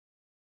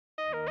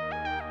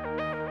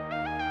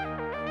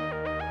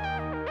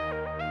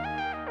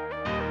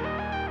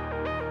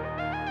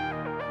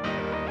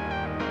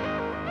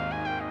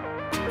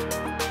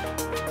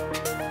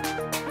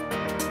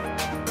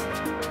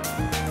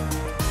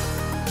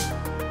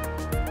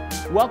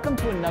Welcome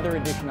to another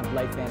edition of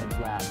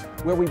LifeVantage Lab,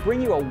 where we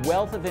bring you a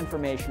wealth of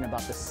information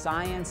about the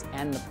science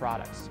and the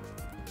products.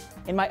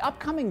 In my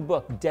upcoming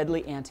book,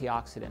 Deadly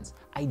Antioxidants,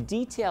 I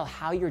detail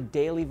how your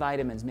daily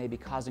vitamins may be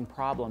causing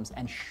problems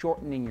and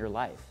shortening your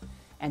life.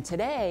 And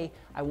today,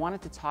 I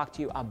wanted to talk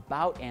to you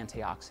about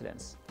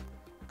antioxidants.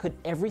 Could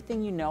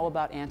everything you know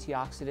about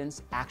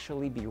antioxidants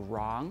actually be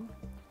wrong?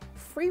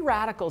 Free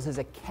radicals is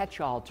a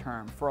catch-all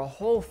term for a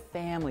whole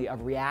family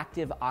of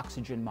reactive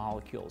oxygen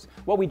molecules,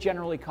 what we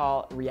generally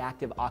call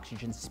reactive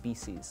oxygen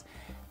species.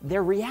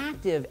 They're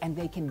reactive and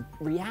they can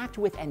react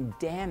with and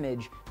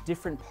damage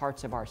different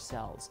parts of our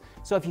cells.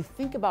 So if you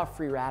think about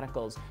free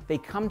radicals, they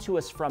come to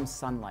us from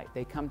sunlight,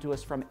 they come to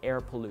us from air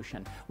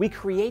pollution. We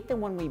create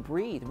them when we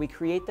breathe, we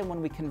create them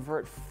when we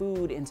convert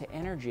food into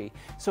energy.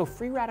 So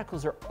free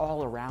radicals are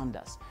all around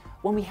us.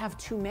 When we have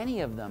too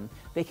many of them,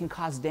 they can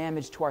cause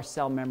damage to our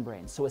cell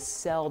membrane, so a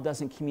cell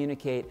doesn't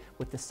communicate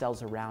with the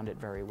cells around it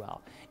very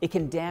well. It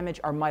can damage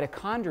our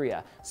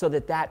mitochondria, so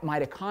that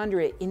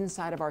mitochondria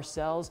inside of our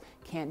cells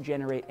can't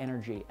generate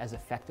energy as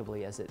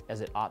effectively as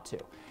it ought to.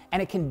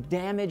 And it can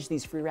damage,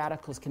 these free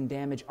radicals can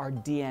damage our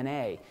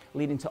DNA,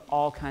 leading to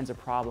all kinds of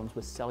problems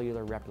with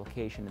cellular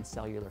replication and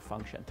cellular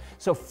function.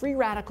 So free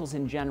radicals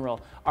in general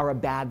are a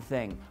bad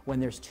thing when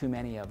there's too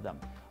many of them.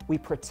 We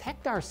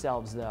protect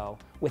ourselves, though,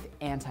 with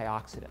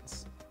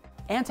antioxidants.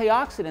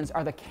 Antioxidants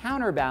are the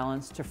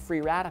counterbalance to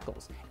free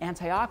radicals.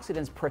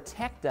 Antioxidants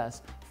protect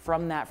us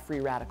from that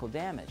free radical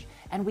damage.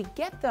 And we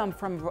get them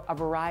from a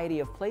variety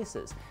of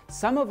places.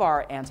 Some of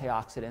our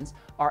antioxidants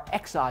are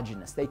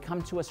exogenous. They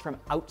come to us from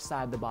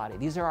outside the body.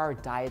 These are our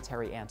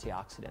dietary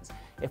antioxidants.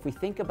 If we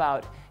think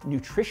about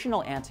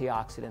nutritional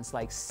antioxidants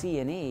like C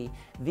and E,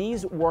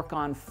 these work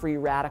on free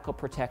radical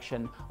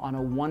protection on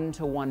a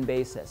one-to-one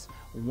basis.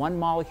 One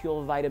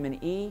molecule of vitamin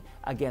E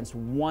against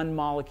one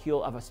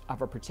molecule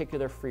of a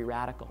particular free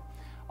radical.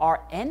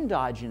 Our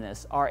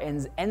endogenous, our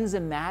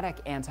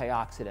enzymatic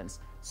antioxidants,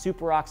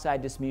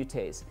 superoxide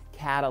dismutase,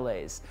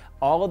 catalase,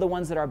 all of the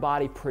ones that our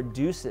body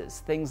produces,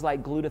 things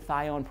like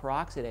glutathione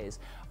peroxidase,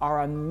 are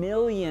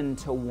 1,000,000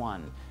 to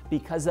 1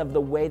 because of the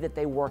way that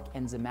they work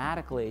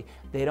enzymatically.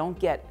 They don't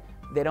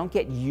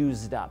get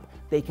used up.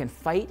 They can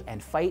fight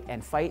and fight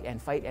and fight and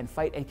fight and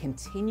fight and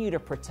continue to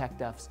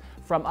protect us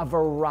from a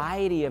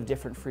variety of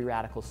different free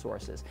radical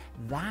sources.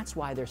 That's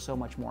why they're so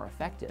much more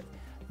effective.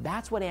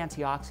 That's what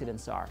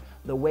antioxidants are,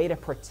 the way to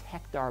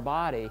protect our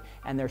body.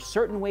 And there's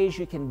certain ways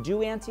you can do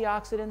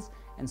antioxidants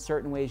and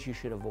certain ways you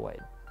should avoid.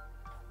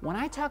 When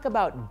I talk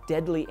about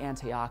deadly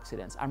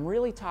antioxidants, I'm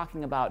really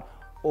talking about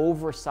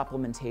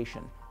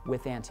over-supplementation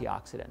with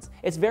antioxidants.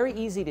 It's very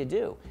easy to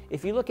do.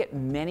 If you look at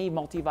many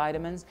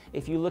multivitamins,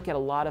 if you look at a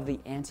lot of the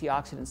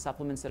antioxidant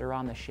supplements that are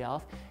on the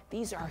shelf,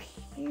 these are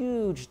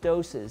huge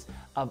doses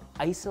of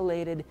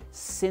isolated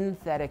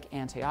synthetic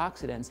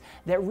antioxidants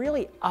that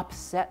really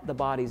upset the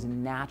body's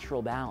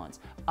natural balance,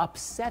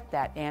 upset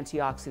that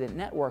antioxidant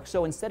network.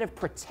 So instead of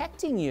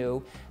protecting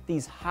you,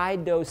 these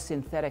high-dose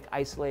synthetic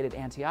isolated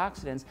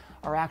antioxidants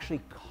are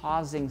actually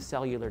causing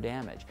cellular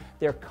damage.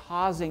 They're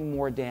causing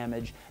more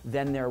damage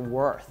than they're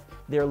worth.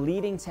 They're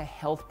leading to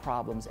health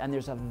problems, and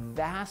there's a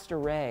vast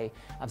array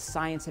of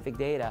scientific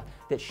data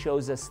that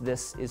shows us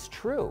this is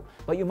true.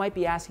 But you might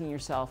be asking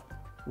yourself,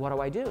 what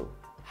do I do?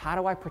 How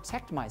do I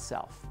protect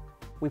myself?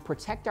 We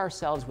protect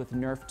ourselves with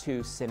Nrf2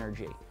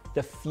 Synergy,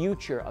 the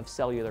future of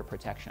cellular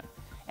protection.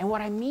 And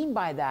what I mean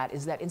by that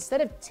is that instead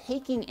of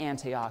taking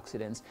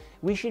antioxidants,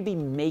 we should be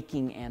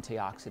making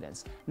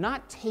antioxidants.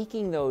 Not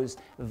taking those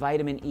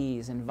vitamin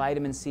E's and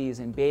vitamin C's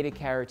and beta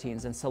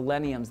carotenes and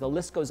seleniums, the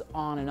list goes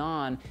on and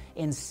on.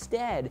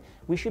 Instead,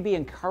 we should be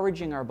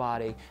encouraging our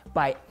body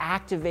by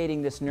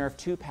activating this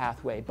Nrf2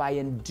 pathway, by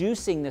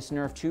inducing this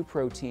Nrf2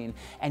 protein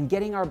and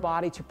getting our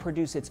body to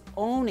produce its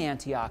own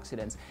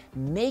antioxidants.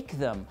 Make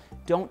them,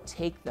 don't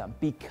take them.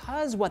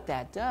 Because what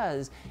that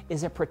does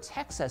is it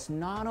protects us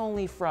not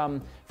only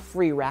from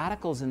free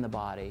radicals in the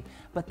body,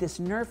 but this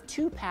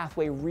Nrf2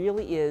 pathway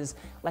really is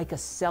like a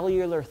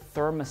cellular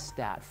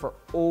thermostat for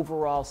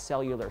overall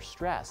cellular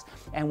stress.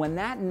 And when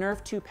that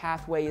Nrf2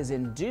 pathway is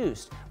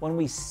induced, when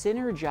we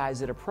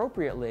synergize it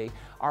appropriately,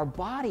 our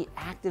body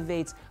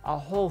activates a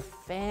whole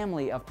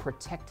family of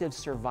protective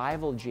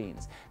survival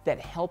genes that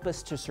help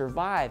us to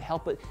survive,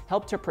 help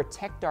to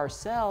protect our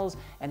cells,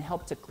 and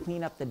help to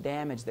clean up the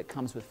damage that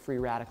comes with free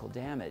radical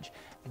damage.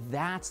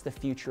 That's the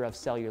future of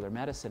cellular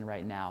medicine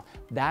right now.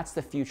 That's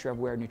the future of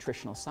where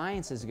nutritional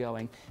science is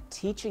going,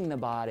 teaching the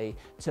body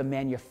to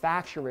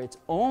manufacture its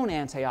own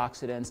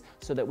antioxidants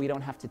so that we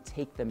don't have to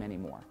take them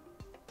anymore.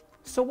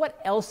 So what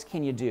else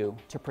can you do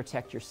to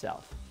protect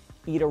yourself?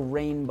 Eat a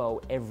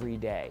rainbow every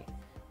day.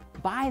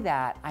 By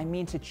that, I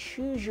mean to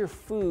choose your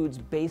foods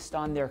based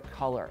on their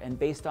color and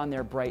based on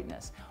their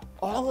brightness.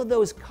 All of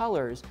those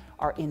colors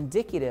are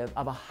indicative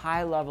of a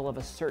high level of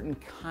a certain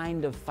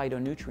kind of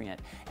phytonutrient,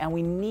 and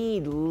we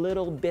need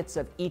little bits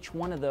of each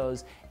one of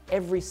those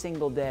every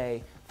single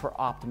day for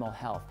optimal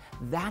health.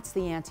 That's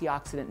the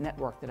antioxidant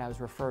network that I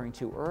was referring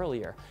to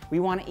earlier. We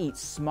want to eat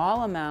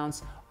small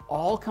amounts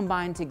all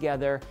combined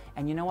together,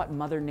 and you know what?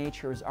 Mother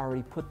Nature has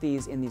already put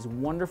these in these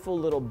wonderful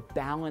little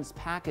balanced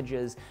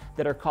packages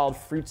that are called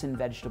fruits and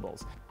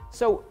vegetables.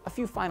 So, a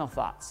few final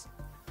thoughts.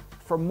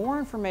 For more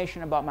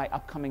information about my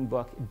upcoming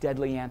book,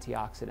 Deadly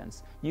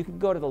Antioxidants, you can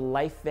go to the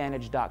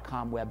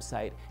lifevantage.com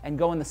website and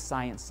go in the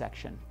science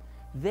section.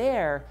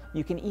 There,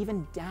 you can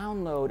even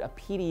download a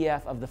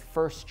PDF of the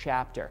first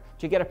chapter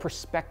to get a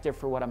perspective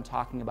for what I'm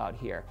talking about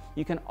here.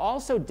 You can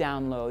also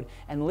download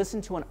and listen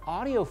to an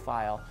audio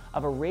file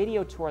of a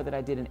radio tour that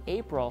I did in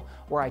April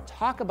where I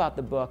talk about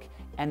the book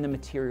and the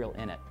material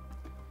in it.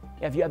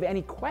 If you have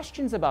any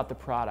questions about the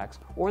products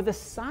or the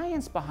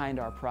science behind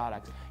our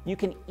products, you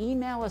can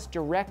email us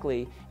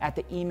directly at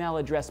the email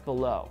address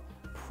below,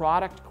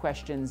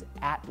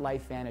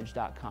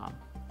 productquestions@lifevantage.com.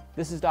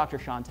 This is Dr.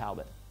 Sean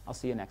Talbot. I'll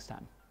see you next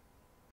time.